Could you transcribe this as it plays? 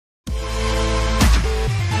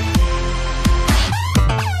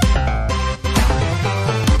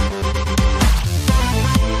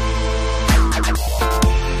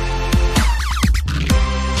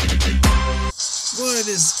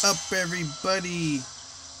up, everybody?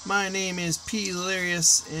 My name is P.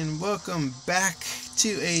 Hilarious, and welcome back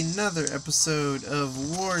to another episode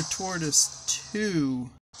of War Tortoise 2.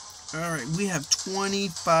 Alright, we have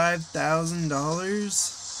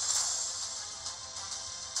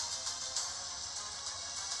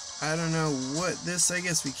 $25,000. I don't know what this, I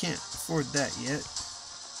guess we can't afford that yet.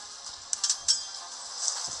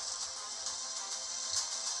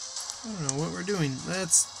 I don't know what we're doing.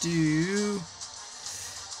 Let's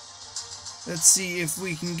see if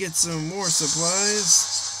we can get some more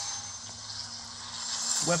supplies.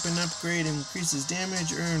 Weapon upgrade increases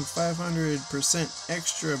damage, earn 500%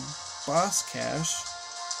 extra boss cash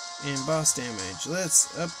and boss damage.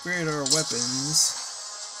 Let's upgrade our weapons.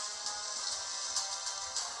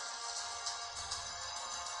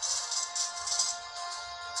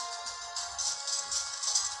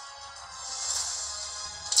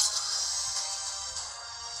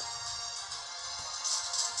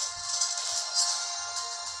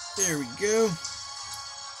 There we go.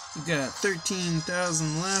 We got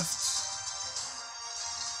 13,000 left.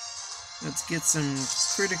 Let's get some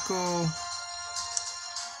critical.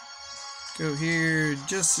 Go here,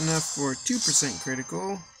 just enough for 2%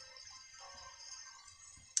 critical.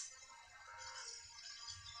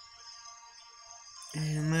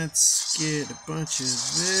 And let's get a bunch of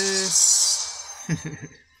this.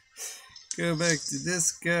 Go back to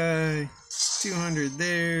this guy. 200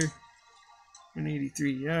 there.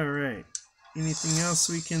 183, alright. Anything else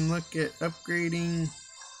we can look at upgrading?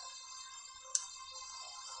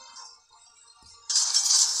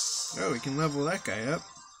 Oh, we can level that guy up.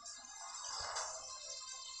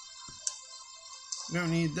 Don't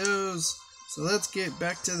need those. So let's get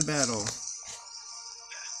back to the battle.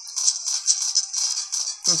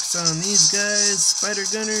 Focus on these guys, spider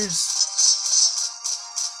gunners.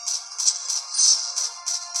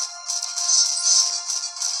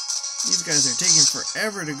 These guys are taking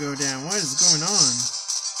forever to go down. What is going on?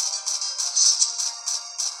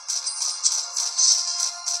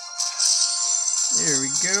 There we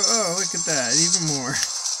go. Oh, look at that. Even more.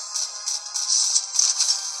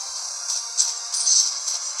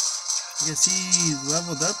 I guess he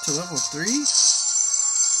leveled up to level 3.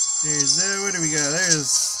 There's that. What do we got? There's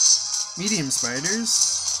medium spiders.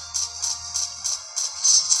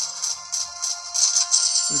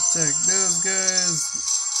 Let's attack those guys.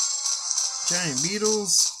 Giant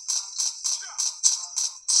beetles.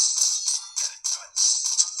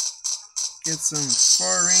 Get some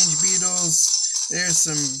far range beetles. There's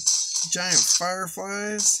some giant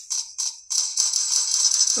fireflies.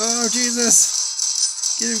 Oh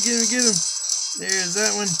Jesus! Get him, get him, get him! There's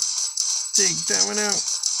that one. Take that one out.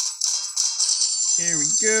 Here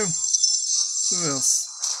we go. Who else?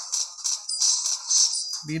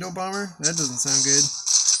 Beetle bomber? That doesn't sound good.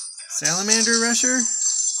 Salamander rusher?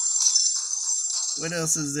 What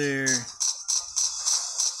else is there?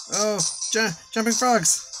 Oh, jumping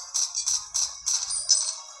frogs.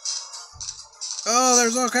 Oh,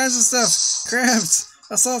 there's all kinds of stuff. Crabs.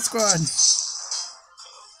 Assault squad.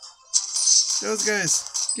 Those guys.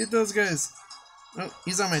 Get those guys. Oh,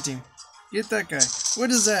 he's on my team. Get that guy.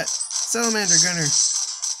 What is that? Salamander gunner.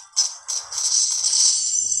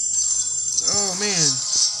 Oh, man.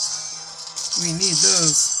 We need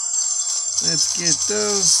those. Let's get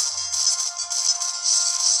those.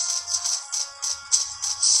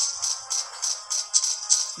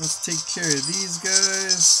 Let's take care of these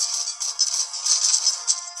guys.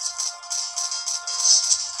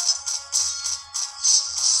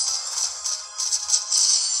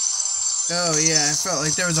 Oh yeah, I felt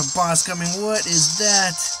like there was a boss coming. What is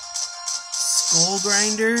that? Skull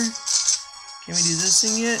grinder? Can we do this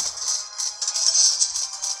thing yet?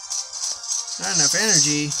 Not enough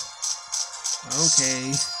energy.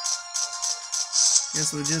 Okay.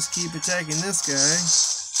 Guess we'll just keep attacking this guy.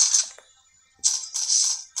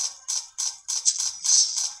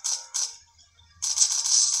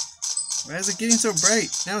 Why is it getting so bright?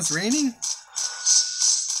 Now it's raining?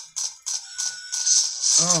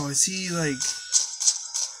 Oh, is he like...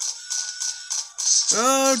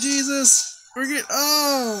 Oh, Jesus! We're getting...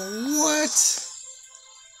 Oh, what?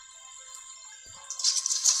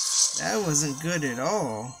 That wasn't good at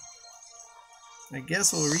all. I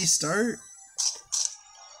guess we'll restart.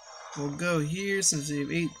 We'll go here since we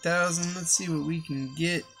have 8,000. Let's see what we can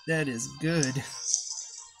get. That is good.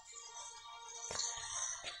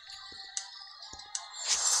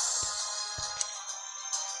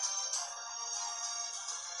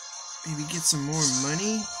 Maybe get some more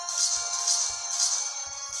money.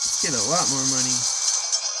 Let's get a lot more money.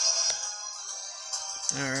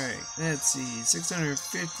 Alright, let's see.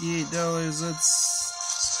 $658.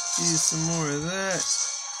 Let's do some more of that.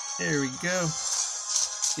 There we go.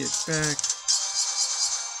 Get back.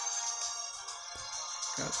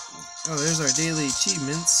 Oh, there's our daily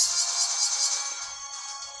achievements.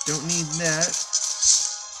 Don't need that.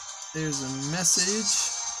 There's a message.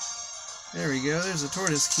 There we go. There's a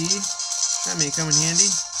tortoise key. That may come in handy.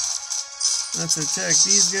 Let's attack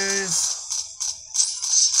these guys.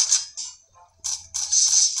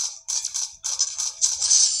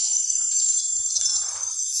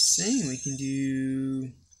 Saying we can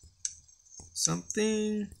do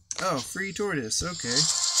something. Oh, free tortoise. Okay.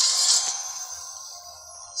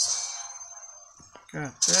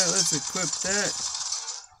 Got that. Let's equip that.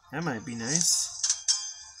 That might be nice.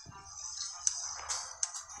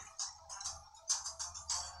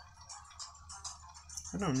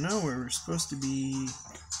 I don't know where we're supposed to be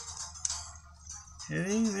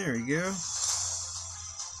heading. There we go.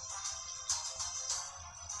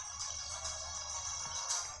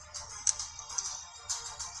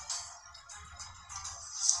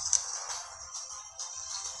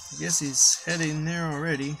 I guess he's heading there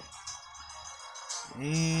already.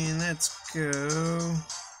 And let's go.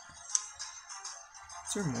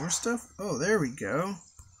 Is there more stuff? Oh, there we go.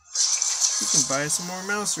 We can buy some more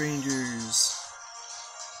mouse rangers.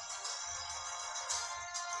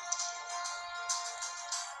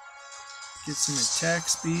 Get some attack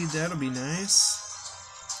speed, that'll be nice.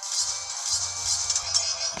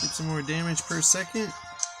 Get some more damage per second.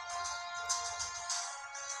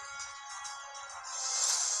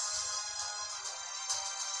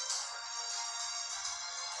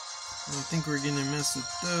 I don't think we're gonna mess with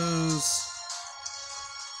those.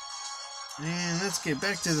 And let's get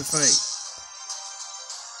back to the fight.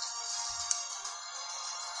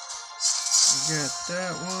 We got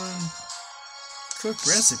that one. Cook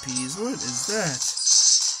recipes, what is that?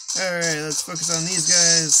 Alright, let's focus on these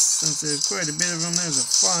guys. Since there's quite a bit of them, there's a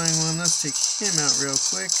flying one. Let's take him out real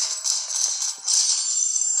quick.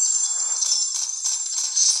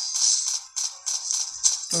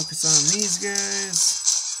 Focus on these guys.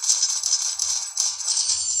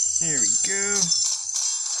 There we go.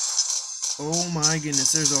 Oh my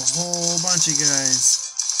goodness, there's a whole bunch of guys.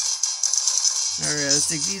 Alright, let's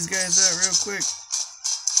take these guys out real quick.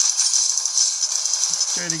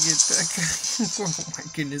 Try to get that guy. Oh my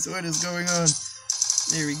goodness, what is going on?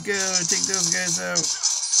 There we go, take those guys out.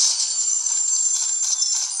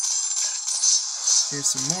 Here's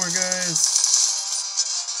some more guys.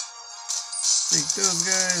 Take those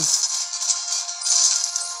guys.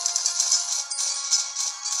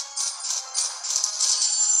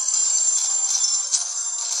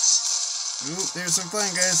 Ooh, there's some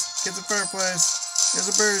flying guys. Get the fireflies. There's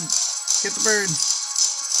a bird. Get the bird.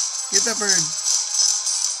 Get that bird.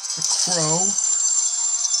 A crow.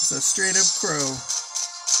 It's a straight up crow.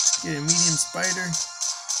 Get a medium spider.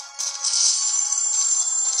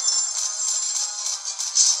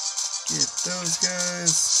 Get those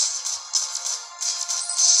guys.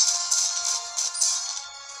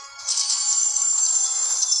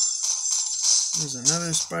 There's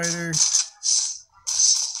another spider.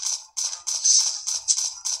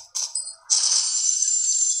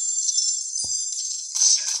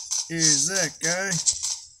 Here's that guy.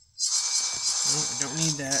 Oh, I don't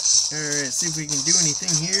need that. Alright, see if we can do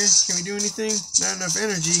anything here. Can we do anything? Not enough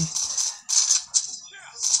energy.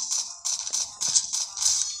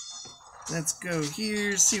 Let's go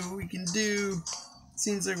here, see what we can do.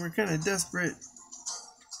 Seems like we're kind of desperate.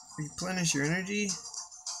 Replenish your energy?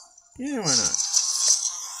 Yeah, why not?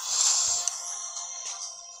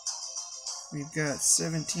 We've got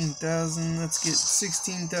 17,000. Let's get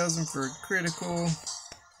 16,000 for a critical.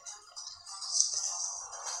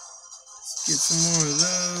 Get some more of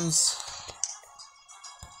those.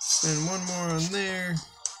 Spend one more on there.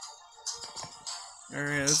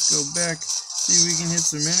 Alright, let's go back. See if we can hit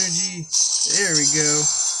some energy. There we go.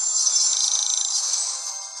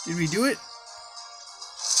 Did we do it?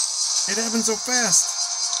 It happened so fast.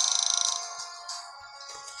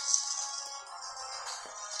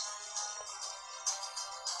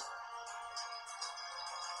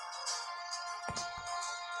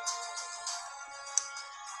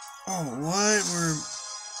 Oh, what? We're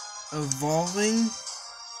evolving?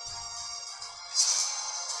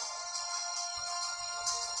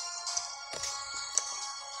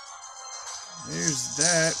 There's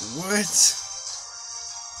that. What?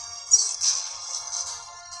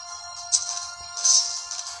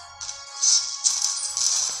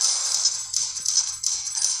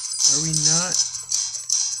 Are we not?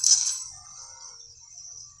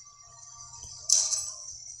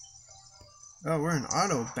 Oh, we're in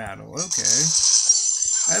auto battle. Okay.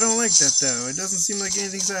 I don't like that though. It doesn't seem like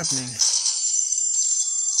anything's happening.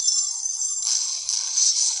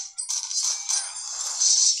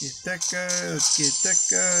 Get that guy. Let's get that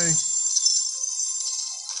guy.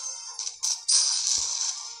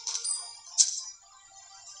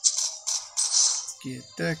 Get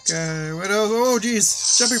that guy. What else? Oh,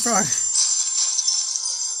 jeez. Jumping frog.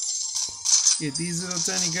 Get these little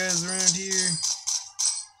tiny guys around here.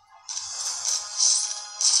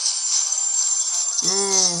 Oh,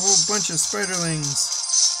 a whole bunch of spiderlings.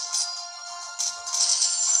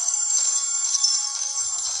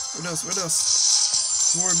 What else? What else?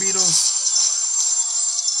 More beetles.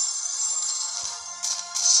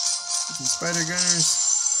 Some spider gunners.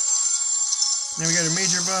 Now we got a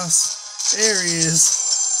major boss. There he is.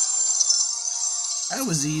 That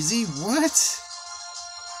was easy. What?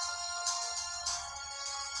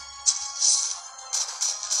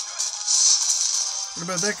 What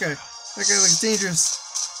about that guy? That guy looks dangerous.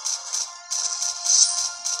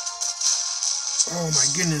 Oh my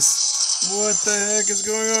goodness. What the heck is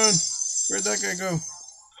going on? Where'd that guy go?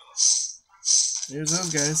 There's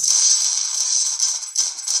those guys.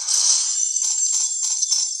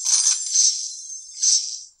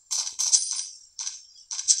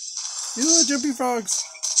 These little jumpy frogs.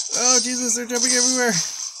 Oh Jesus, they're jumping everywhere.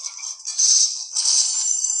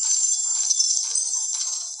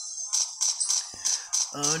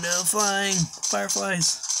 Oh no, flying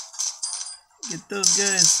fireflies. Get those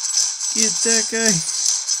guys. Get that guy.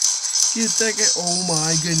 Get that guy. Oh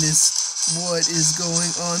my goodness. What is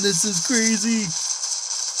going on? This is crazy.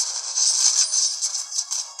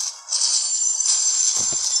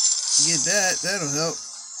 Get that. That'll help.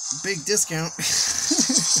 Big discount.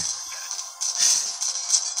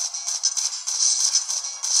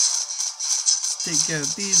 Take out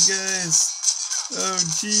these guys. Oh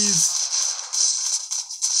jeez.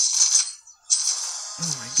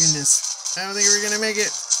 Oh my goodness. I don't think we're gonna make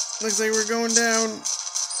it. Looks like we're going down.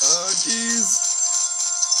 Oh jeez.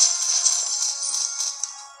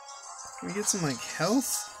 Can we get some like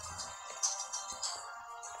health?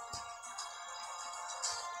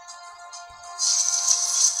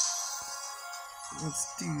 Let's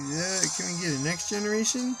do that. Can we get a next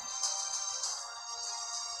generation?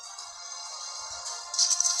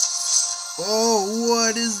 Oh,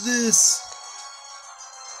 what is this?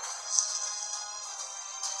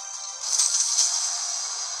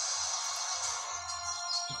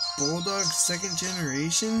 Bulldog second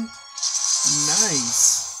generation?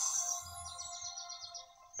 Nice.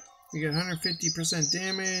 We got 150%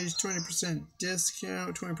 damage, 20%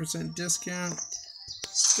 discount, 20% discount.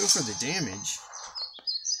 Let's go for the damage.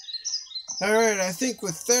 Alright, I think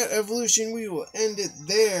with that evolution, we will end it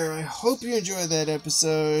there. I hope you enjoyed that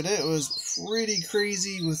episode. It was pretty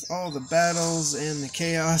crazy with all the battles and the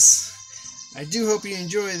chaos. I do hope you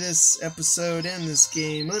enjoy this episode and this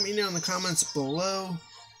game. Let me know in the comments below.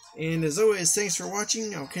 And as always, thanks for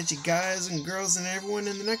watching. I'll catch you guys and girls and everyone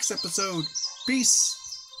in the next episode. Peace!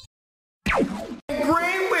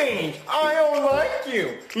 Green beans! I don't like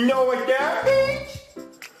you! You know what that means?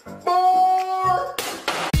 More!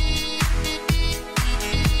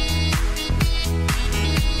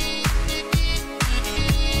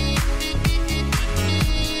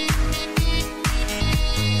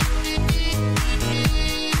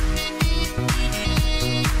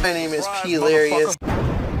 My name is P. Hilarious.